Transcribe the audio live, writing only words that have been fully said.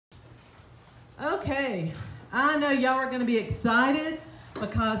Okay, I know y'all are going to be excited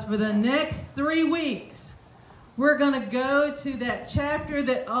because for the next 3 weeks, we're going to go to that chapter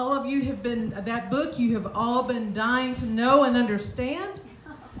that all of you have been, that book you have all been dying to know and understand.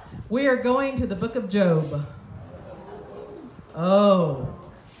 We are going to the book of Job. Oh,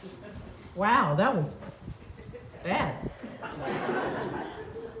 wow, that was bad.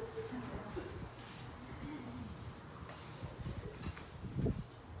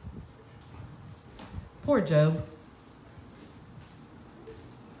 Poor Job.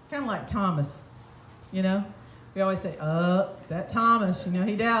 Kind of like Thomas, you know? We always say, that Thomas, you know,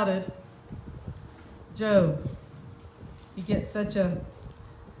 he doubted. Job, he gets such a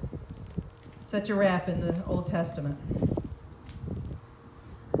rap in the Old Testament.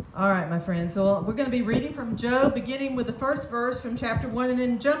 All right, my friends, so we're going to be reading from Job, beginning with the first verse from chapter 1, and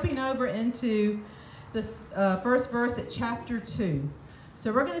then jumping over into this first verse at chapter 2.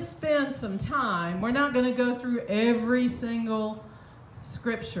 So we're going to spend some time. We're not going to go through every single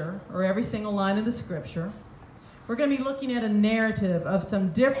scripture or every single line of the scripture. We're going to be looking at a narrative of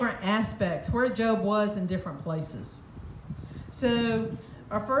some different aspects where Job was in different places. So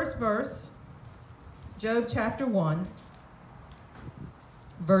our first verse, Job chapter 1,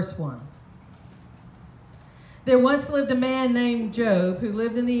 verse 1. There once lived a man named Job who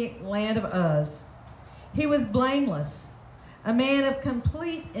lived in the land of Uz. He was blameless, a man of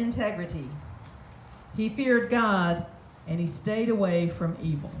complete integrity. He feared God, and he stayed away from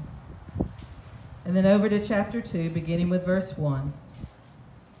evil. And then over to chapter 2, beginning with verse 1.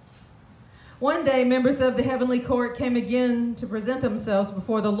 One day, members of the heavenly court came again to present themselves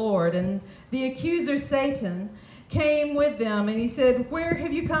before the Lord, and the accuser, Satan, came with them, and he said, "Where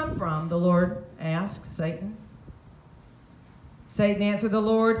have you come from?" the Lord asked Satan. Satan answered the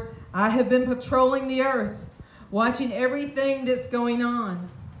Lord, "I have been patrolling the earth, watching everything that's going on."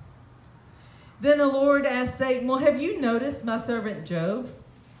 Then the Lord asked Satan, "Well, have you noticed my servant Job?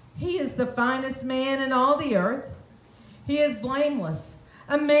 He is the finest man in all the earth. He is blameless,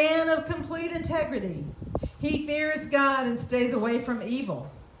 a man of complete integrity. He fears God and stays away from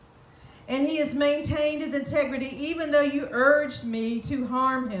evil. And he has maintained his integrity even though you urged me to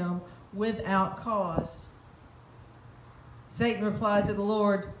harm him without cause." Satan replied to the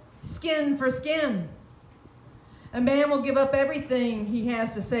Lord, "Skin for skin. A man will give up everything he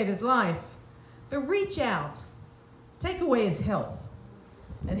has to save his life. But reach out, take away his health,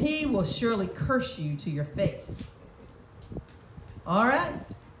 and he will surely curse you to your face." "All right,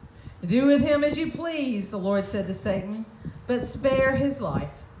 do with him as you please," the Lord said to Satan, "but spare his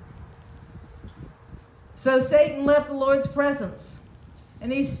life." So Satan left the Lord's presence,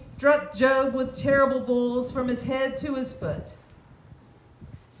 and he struck Job with terrible blows from his head to his foot.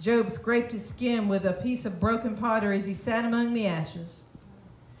 Job scraped his skin with a piece of broken pottery as he sat among the ashes.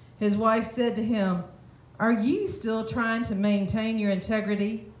 His wife said to him, "Are you still trying to maintain your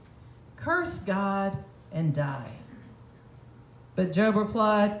integrity? Curse God and die." But Job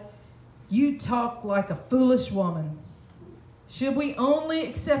replied, "You talk like a foolish woman. Should we only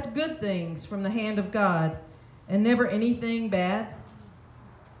accept good things from the hand of God and never anything bad?"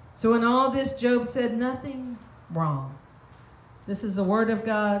 So in all this, Job said nothing wrong. This is the word of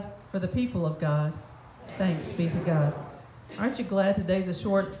God for the people of God. Thanks be to God. Aren't you glad today's a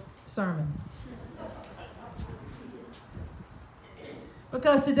short sermon?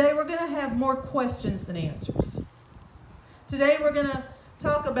 Because today we're going to have more questions than answers. Today we're going to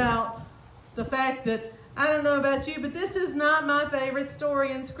talk about the fact that, I don't know about you, but this is not my favorite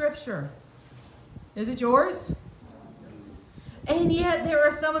story in Scripture. Is it yours? And yet there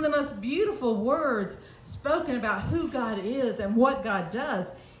are some of the most beautiful words spoken about who God is and what God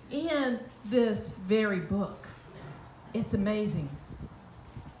does in this very book. It's amazing.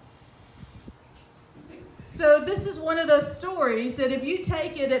 So this is one of those stories that if you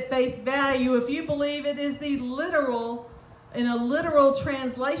take it at face value, if you believe it is the literal, in a literal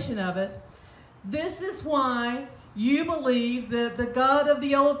translation of it, this is why you believe that the God of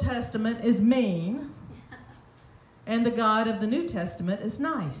the Old Testament is mean and the God of the New Testament is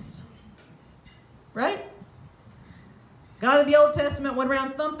nice. Right? God of the Old Testament went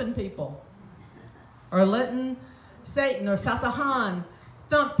around thumping people or letting Satan or Satan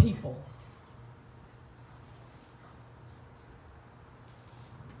thump people.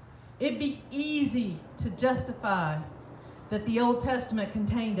 It'd be easy to justify that the Old Testament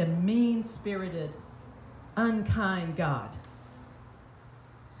contained a mean-spirited, unkind God.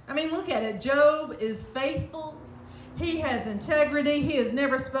 I mean, look at it. Job is faithful. He has integrity. He has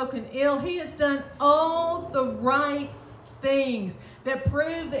never spoken ill. He has done all the right things that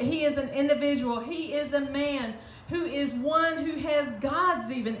prove that he is an individual. He is a man who is one who has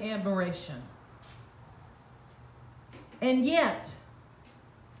God's even admiration. And yet,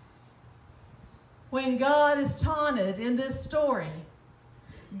 when God is taunted in this story,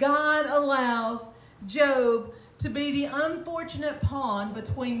 God allows Job to be the unfortunate pawn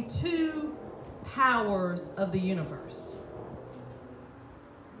between two powers of the universe.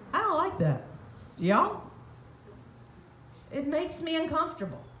 I don't like that. Y'all? It makes me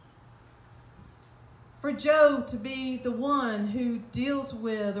uncomfortable. For Job to be the one who deals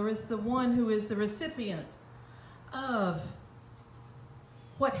with, or is the one who is the recipient of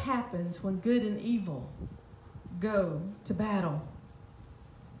what happens when good and evil go to battle.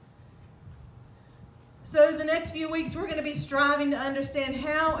 So the next few weeks we're going to be striving to understand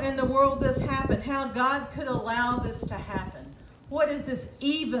how in the world this happened, how God could allow this to happen. What is this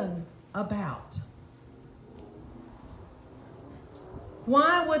even about?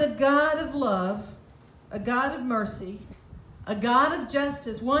 Why would a God of love, a God of mercy, a God of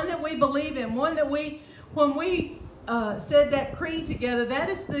justice, one that we believe in, one that when we said that creed together, that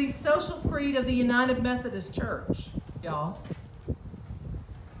is the social creed of the United Methodist Church, y'all.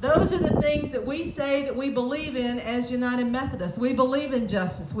 Those are the things that we say that we believe in as United Methodists. We believe in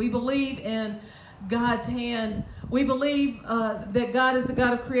justice. We believe in God's hand. We believe that God is the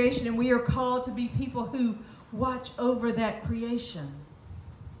God of creation, and we are called to be people who watch over that creation.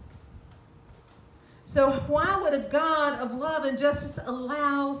 So why would a God of love and justice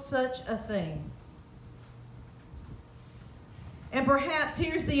allow such a thing? And perhaps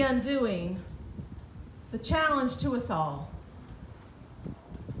here's the undoing, the challenge to us all.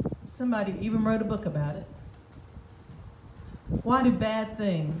 Somebody even wrote a book about it. Why do bad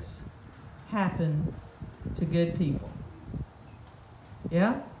things happen to good people?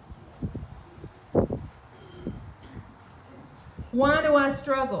 Yeah? Why do I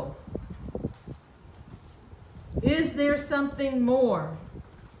struggle? Is there something more?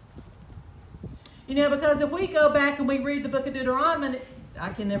 You know, because if we go back and we read the book of Deuteronomy, I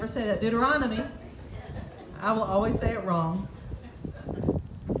can never say that, Deuteronomy, I will always say it wrong.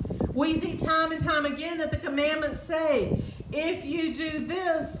 We see time and time again that the commandments say, if you do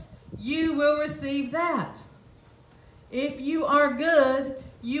this, you will receive that. If you are good,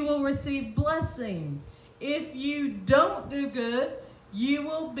 you will receive blessing. If you don't do good, you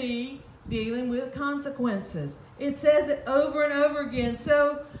will be dealing with consequences. It says it over and over again.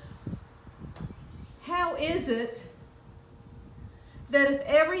 So, how is it that if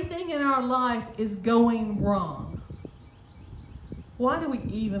everything in our life is going wrong, why do we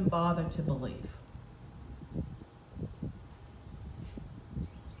even bother to believe?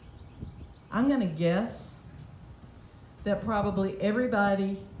 I'm going to guess that probably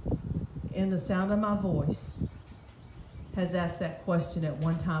everybody in the sound of my voice has asked that question at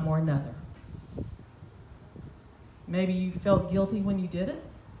one time or another. Maybe you felt guilty when you did it.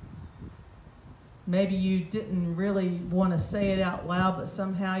 Maybe you didn't really want to say it out loud, but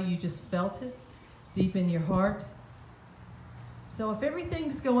somehow you just felt it deep in your heart. So if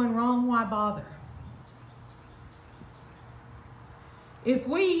everything's going wrong, why bother? If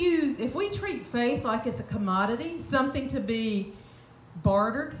we treat faith like it's a commodity, something to be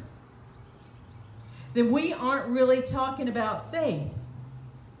bartered, then we aren't really talking about faith.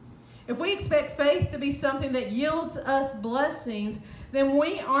 If we expect faith to be something that yields us blessings, then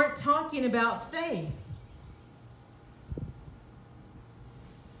we aren't talking about faith.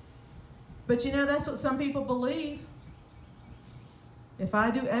 But you know, that's what some people believe. If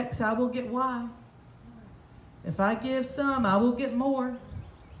I do X, I will get Y. If I give some, I will get more.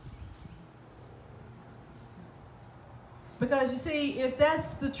 Because you see, if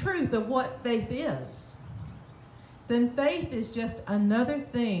that's the truth of what faith is, then faith is just another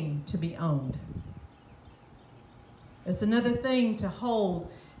thing to be owned. It's another thing to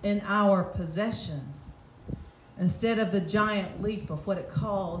hold in our possession instead of the giant leap of what it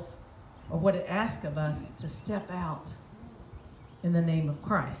calls or what it asks of us to step out in the name of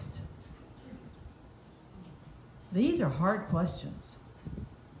Christ. These are hard questions.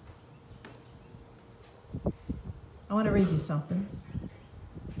 I want to read you something.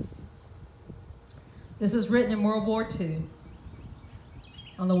 This was written in World War II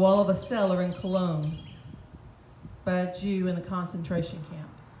on the wall of a cellar in Cologne by a Jew in the concentration camp.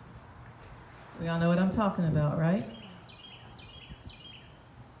 We all know what I'm talking about, right?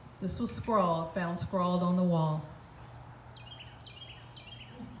 This was found scrawled on the wall.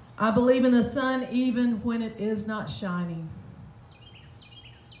 I believe in the sun even when it is not shining.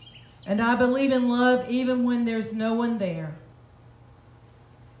 And I believe in love even when there's no one there.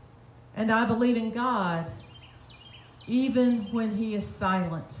 And I believe in God even when He is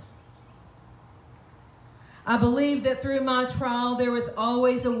silent. I believe that through my trial there is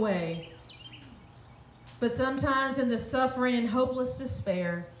always a way. But sometimes in the suffering and hopeless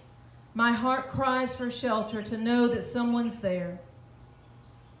despair, my heart cries for shelter to know that someone's there.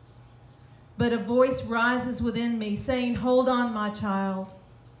 But a voice rises within me saying, hold on, my child.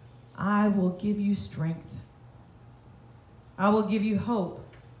 I will give you strength. I will give you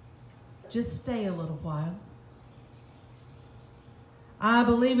hope. Just stay a little while. I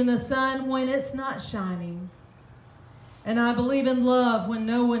believe in the sun when it's not shining. And I believe in love when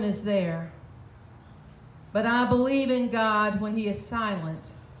no one is there. But I believe in God when he is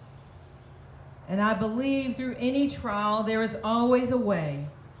silent. And I believe through any trial there is always a way.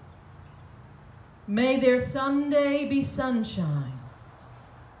 May there someday be sunshine.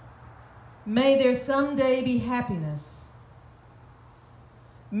 May there someday be happiness.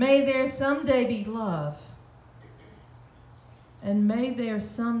 May there someday be love. And may there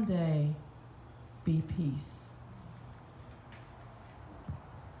someday be peace.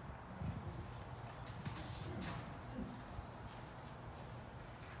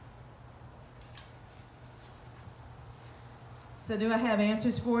 So do I have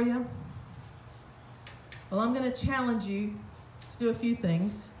answers for you? Well, I'm going to challenge you to do a few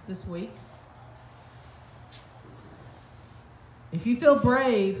things this week. If you feel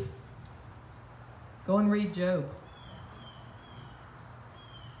brave, go and read Job.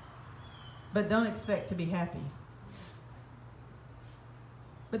 But don't expect to be happy.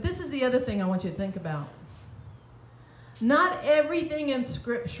 But this is the other thing I want you to think about. Not everything in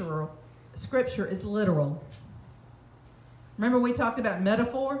Scripture is literal. Remember we talked about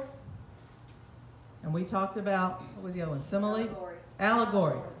metaphor? And we talked about, what was the other one? Simile?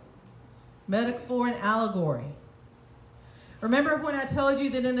 Allegory. Metaphor and allegory. Remember when I told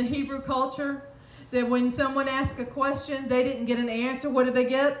you that in the Hebrew culture, that when someone asked a question, they didn't get an answer, what did they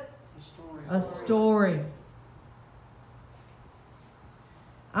get? A story.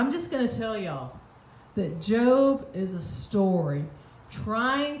 I'm just going to tell y'all that Job is a story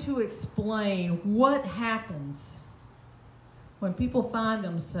trying to explain what happens when people find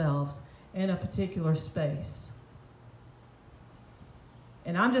themselves in a particular space.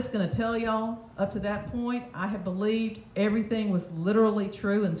 And I'm just going to tell y'all, up to that point, I have believed everything was literally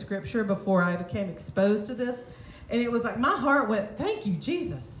true in Scripture before I became exposed to this. And it was like my heart went, thank you,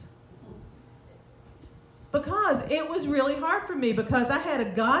 Jesus. Because it was really hard for me, because I had a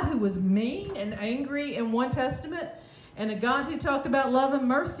God who was mean and angry in one testament, and a God who talked about love and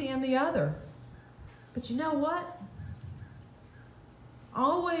mercy in the other. But you know what?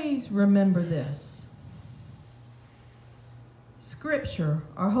 Always remember this. Scripture,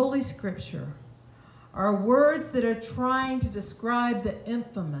 our Holy Scripture, are words that are trying to describe the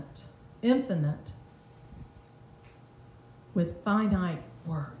infinite, with finite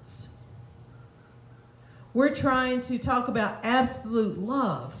words. We're trying to talk about absolute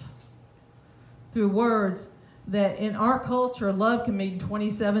love through words that in our culture, love can mean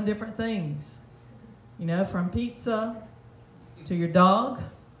 27 different things. You know, from pizza to your dog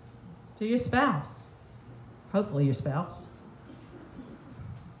to your spouse. Hopefully your spouse.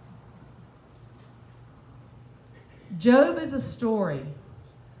 Job is a story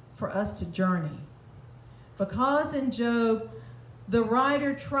for us to journey. Because in Job, the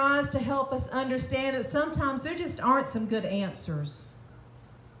writer tries to help us understand that sometimes there just aren't some good answers.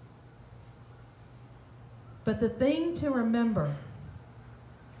 But the thing to remember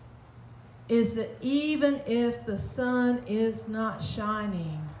is that even if the sun is not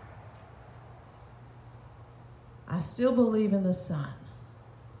shining, I still believe in the sun.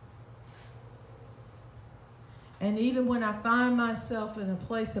 And even when I find myself in a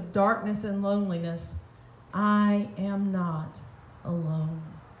place of darkness and loneliness, I am not alone.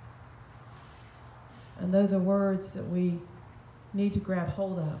 And those are words that we need to grab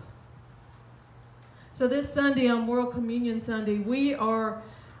hold of. So this Sunday, on World Communion Sunday, we are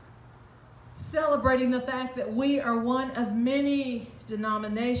celebrating the fact that we are one of many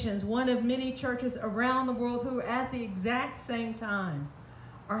denominations, one of many churches around the world who at the exact same time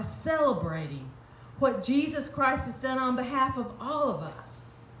are celebrating what Jesus Christ has done on behalf of all of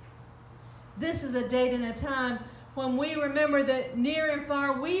us. This is a date and a time when we remember that near and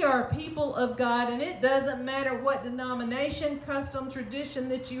far we are people of God, and it doesn't matter what denomination, custom, tradition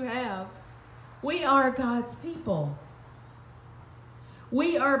that you have. We are God's people.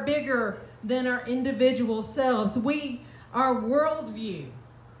 We are bigger than our individual selves. Our worldview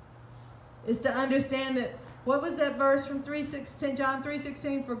is to understand that, what was that verse from John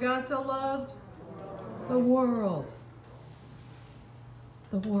 3:16? For God so loved the world.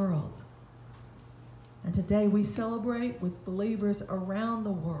 The world. And today we celebrate with believers around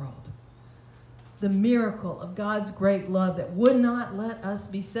the world the miracle of God's great love that would not let us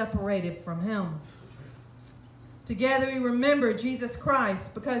be separated from Him Together we remember Jesus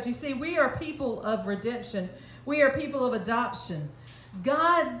Christ, because you see, we are people of redemption. We are people of adoption.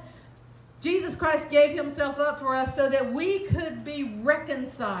 Jesus Christ gave himself up for us so that we could be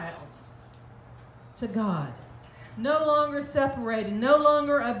reconciled to God. No longer separated, no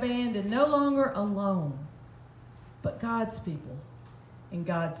longer abandoned, no longer alone, but God's people in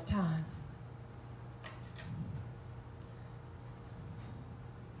God's time.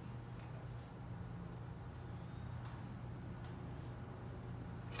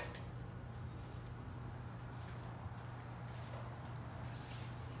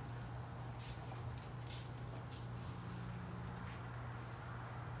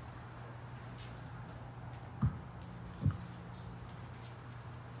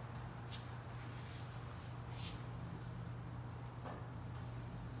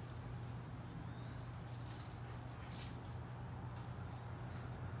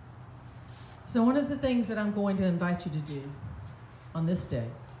 So one of the things that I'm going to invite you to do on this day,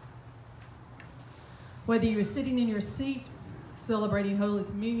 whether you're sitting in your seat celebrating Holy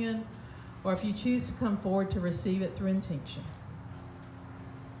Communion, or if you choose to come forward to receive it through intinction,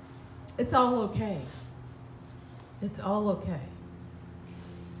 it's all okay. It's all okay.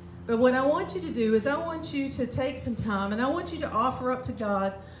 But what I want you to do is I want you to take some time and I want you to offer up to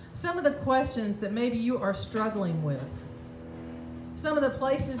God some of the questions that maybe you are struggling with. Some of the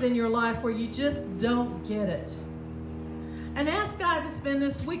places in your life where you just don't get it. And ask God to spend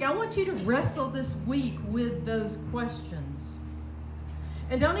this week. I want you to wrestle this week with those questions.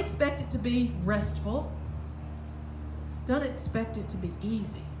 And don't expect it to be restful. Don't expect it to be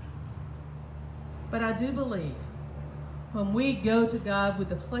easy. But I do believe when we go to God with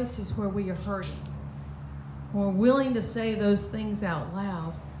the places where we are hurting, we're willing to say those things out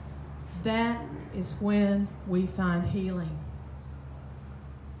loud, that is when we find healing.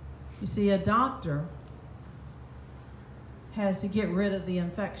 You see, a doctor has to get rid of the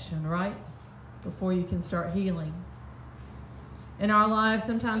infection, right? Before you can start healing. In our lives,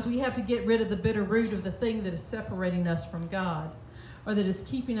 sometimes we have to get rid of the bitter root of the thing that is separating us from God, or that is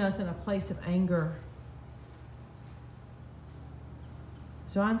keeping us in a place of anger.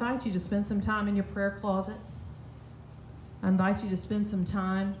 So I invite you to spend some time in your prayer closet. I invite you to spend some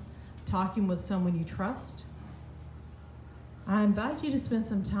time talking with someone you trust. I invite you to spend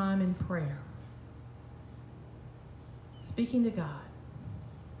some time in prayer, speaking to God,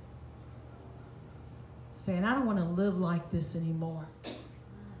 saying, I don't want to live like this anymore.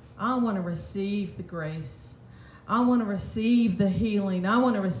 I want to receive the grace. I want to receive the healing. I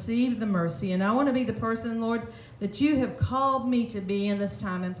want to receive the mercy. And I want to be the person, Lord, that you have called me to be in this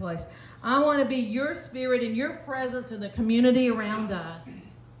time and place. I want to be your spirit and your presence in the community around us.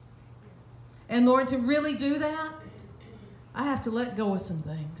 And Lord, to really do that, I have to let go of some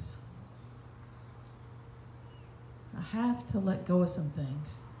things. I have to let go of some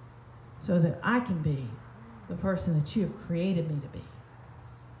things so that I can be the person that you have created me to be.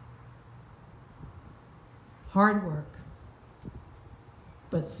 Hard work,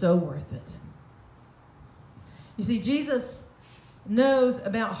 but so worth it. You see, Jesus knows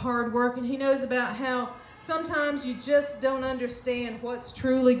about hard work, and he knows about how sometimes you just don't understand what's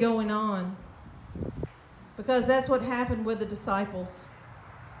truly going on. Because that's what happened with the disciples.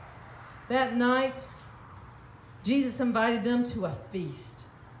 That night, Jesus invited them to a feast.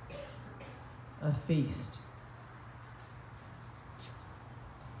 A feast.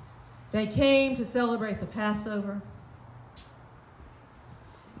 They came to celebrate the Passover.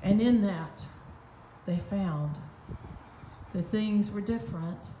 And in that, they found that things were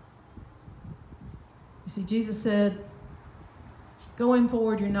different. You see, Jesus said, going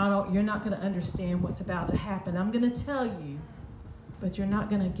forward, you're not going to understand what's about to happen. I'm going to tell you, but you're not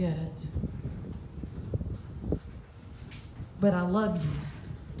going to get it. But I love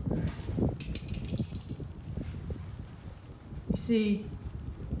you. You see,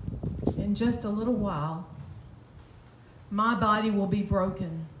 in just a little while, my body will be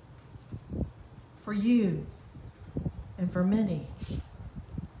broken for you and for many,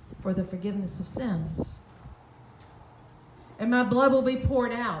 for the forgiveness of sins. And my blood will be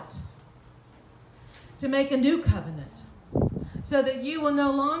poured out to make a new covenant so that you will no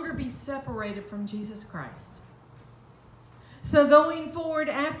longer be separated from Jesus Christ. So going forward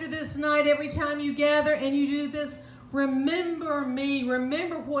after this night, every time you gather and you do this, remember me.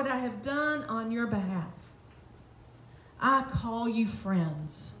 Remember what I have done on your behalf. I call you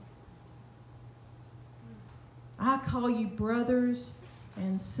friends. I call you brothers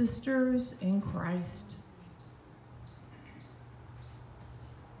and sisters in Christ.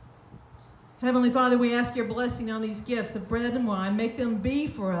 Heavenly Father, we ask your blessing on these gifts of bread and wine. Make them be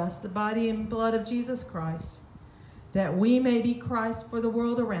for us the body and blood of Jesus Christ. that we may be Christ for the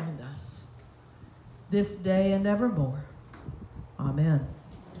world around us, this day and evermore. Amen.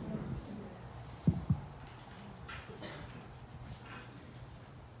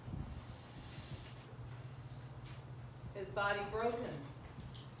 His body broken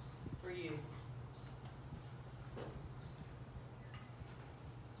for you.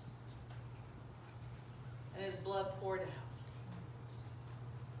 And his blood poured out.